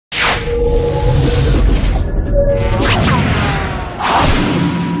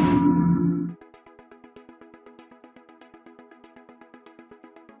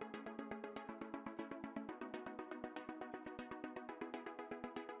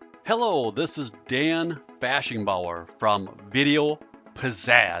Hello, this is Dan Fashingbauer from Video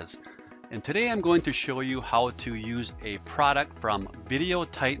Pizzazz, and today I'm going to show you how to use a product from Video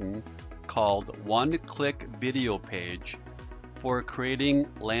Titan called One-Click Video Page for creating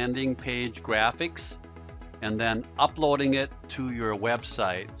landing page graphics and then uploading it to your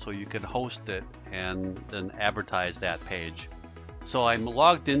website so you can host it and then advertise that page. So I'm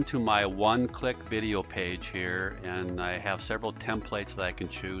logged into my one-click video page here, and I have several templates that I can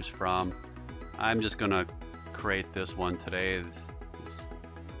choose from. I'm just going to create this one today. This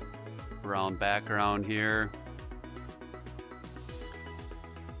brown background here.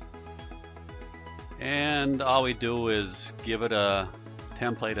 And all we do is give it a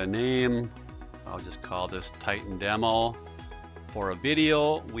template, a name. I'll just call this Titan Demo. For a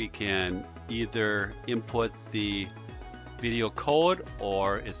video, we can either input the video code,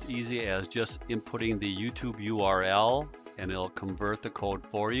 or it's easy as just inputting the YouTube URL and it'll convert the code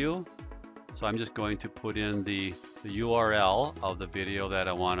for you. So I'm just going to put in the URL of the video that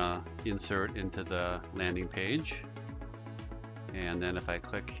I want to insert into the landing page. And then if I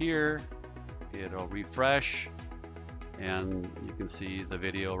click here, it'll refresh and you can see the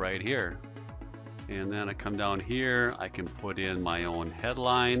video right here. And then I come down here, I can put in my own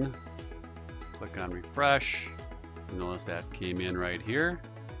headline, click on refresh. Notice that came in right here,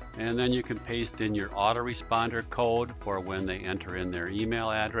 and then you can paste in your autoresponder code for when they enter in their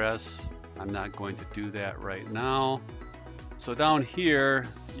email address. I'm not going to do that right now. So down here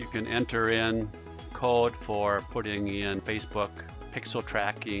you can enter in code for putting in Facebook pixel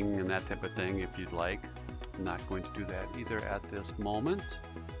tracking and that type of thing if you'd like. I'm not going to do that either at this moment.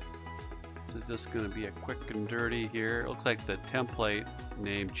 This is just going to be a quick and dirty here. It looks like the template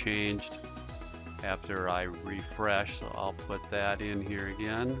name changed after I refresh, so I'll put that in here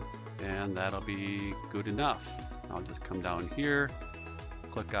again, and that'll be good enough. I'll just come down here,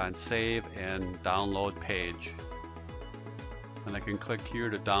 click on save and download page, and I can click here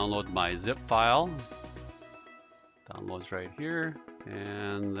to download my zip file. Downloads right here,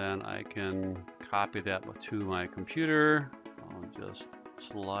 and then I can copy that to my computer. I'll just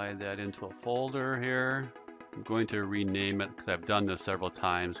slide that into a folder here. I'm going to rename it because I've done this several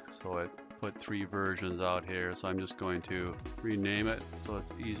times, so it put 3 versions out here, so I'm just going to rename it so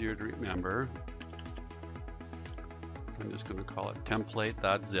it's easier to remember. I'm just going to call it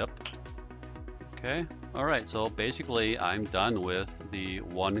template.zip. Okay, alright, so basically I'm done with the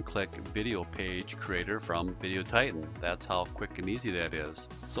one-click video page creator from Video Titan. That's how quick and easy that is.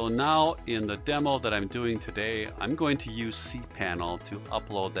 So now in the demo that I'm doing today, I'm going to use cPanel to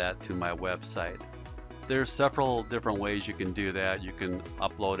upload that to my website. There's several different ways you can do that. You can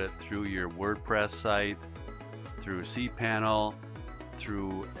upload it through your WordPress site, through cPanel,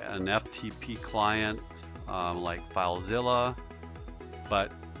 through an FTP client like FileZilla,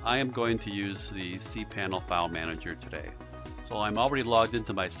 but I am going to use the cPanel file manager today. So I'm already logged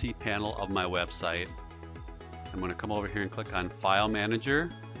into my cPanel of my website. I'm going to come over here and click on File Manager,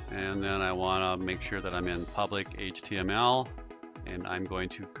 and then I want to make sure that I'm in public HTML, and I'm going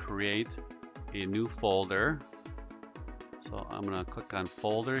to create a new folder. So I'm going to click on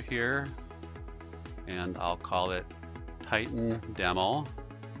folder here, and I'll call it Titan Demo.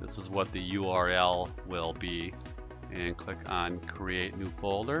 This is what the URL will be, and click on create new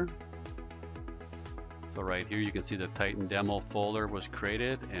folder. So right here you can see the Titan Demo folder was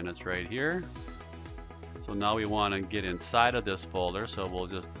created, and it's right here. So now we want to get inside of this folder, so we'll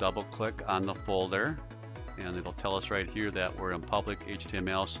just double click on the folder, and it'll tell us right here that we're in public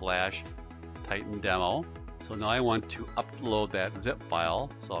HTML/ Titan Demo. So now I want to upload that zip file,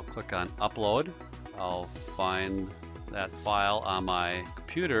 so I'll click on upload. I'll find that file on my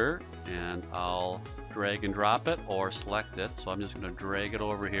computer and I'll drag and drop it or select it. So I'm just going to drag it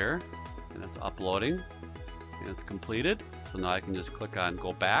over here, and it's uploading and it's completed. So now I can just click on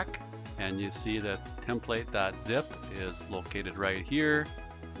go back, and you see that template.zip is located right here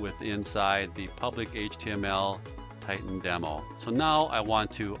with inside the public HTML Titan Demo. So now I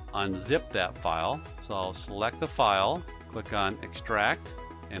want to unzip that file. So I'll select the file, click on extract,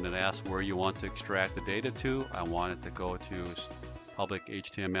 and it asks where you want to extract the data to. I want it to go to public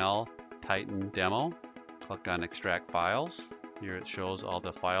HTML Titan Demo. Click on extract files. Here it shows all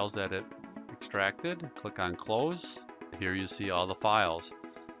the files that it extracted. Click on close. Here you see all the files.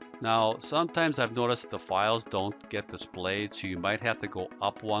 Now sometimes I've noticed that the files don't get displayed, so you might have to go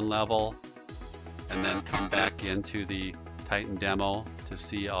up one level and then come back into the Tighten demo to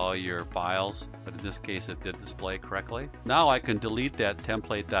see all your files, but in this case it did display correctly. Now I can delete that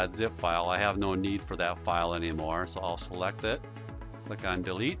template.zip file. I have no need for that file anymore, so I'll select it, click on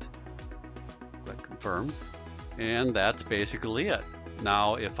delete, click confirm, and that's basically it.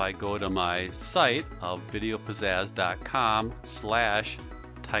 Now if I go to my site of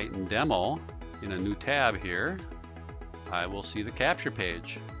videopizzazz.com/Tighten demo in a new tab here, I will see the capture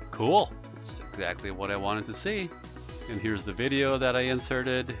page. Cool, that's exactly what I wanted to see. And here's the video that I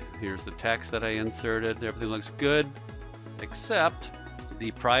inserted, here's the text that I inserted. Everything looks good except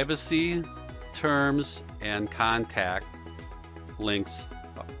the privacy, terms, and contact links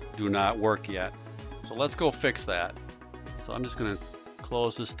do not work yet. So let's go fix that. So I'm just going to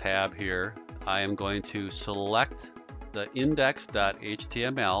close this tab here. I am going to select the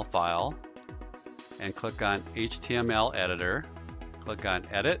index.html file and click on HTML editor, click on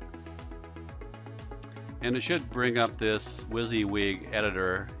edit, and it should bring up this WYSIWYG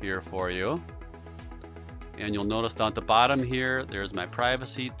editor here for you. And you'll notice down at the bottom here, there's my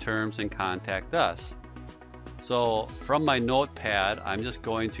privacy, terms, and contact us. So from my notepad, I'm just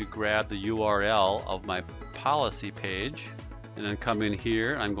going to grab the URL of my policy page and then come in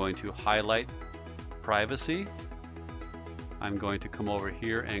here. I'm going to highlight privacy. I'm going to come over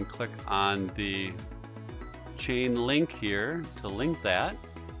here and click on the chain link here to link that.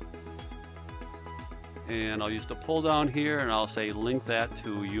 And I'll use the pull down here and I'll say link that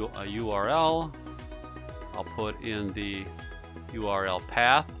to a URL. I'll put in the URL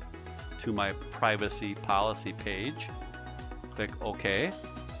path to my privacy policy page. Click OK.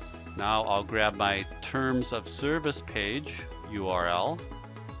 Now I'll grab my terms of service page URL.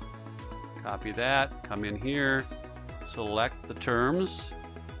 Copy that, come in here, select the terms,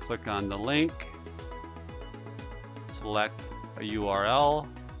 click on the link, select a URL,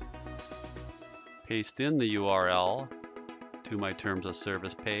 paste in the URL to my terms of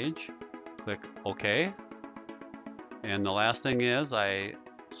service page, click OK. And the last thing is I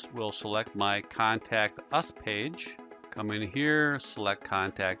will select my contact us page, come in here, select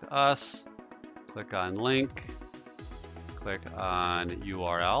contact us, click on link, click on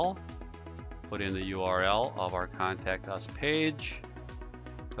URL, put in the URL of our contact us page,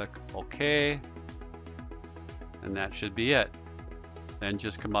 click OK, and that should be it. Then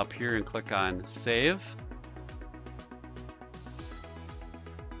just come up here and click on save.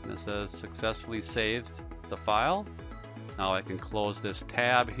 And it says successfully saved the file. Now I can close this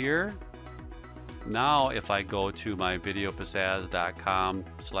tab here. Now if I go to my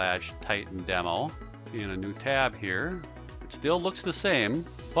videopizzazz.com/Tighten demo in a new tab here, it still looks the same,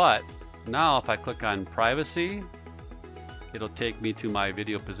 but now if I click on privacy, it'll take me to my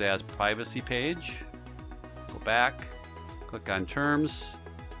VideoPizzazz privacy page. Go back, click on terms,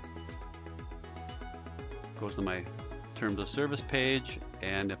 goes to my terms of service page,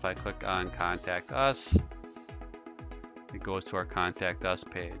 and if I click on contact us, it goes to our contact us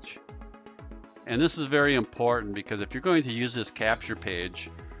page. And this is very important because if you're going to use this capture page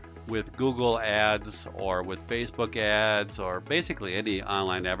with Google ads or with Facebook ads or basically any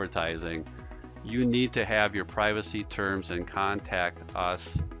online advertising, you need to have your privacy, terms, and contact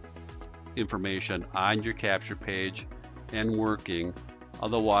us information on your capture page and working.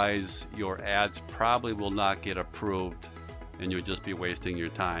 Otherwise, your ads probably will not get approved and you'll just be wasting your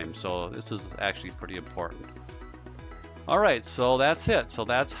time. So this is actually pretty important. All right, so that's it. So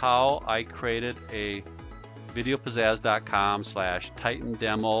that's how I created a videopizzazz.com/Tighten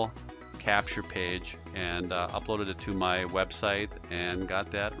demo capture page and uploaded it to my website and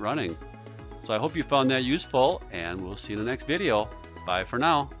got that running. So I hope you found that useful, and we'll see you in the next video. Bye for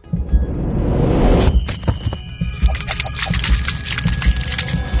now.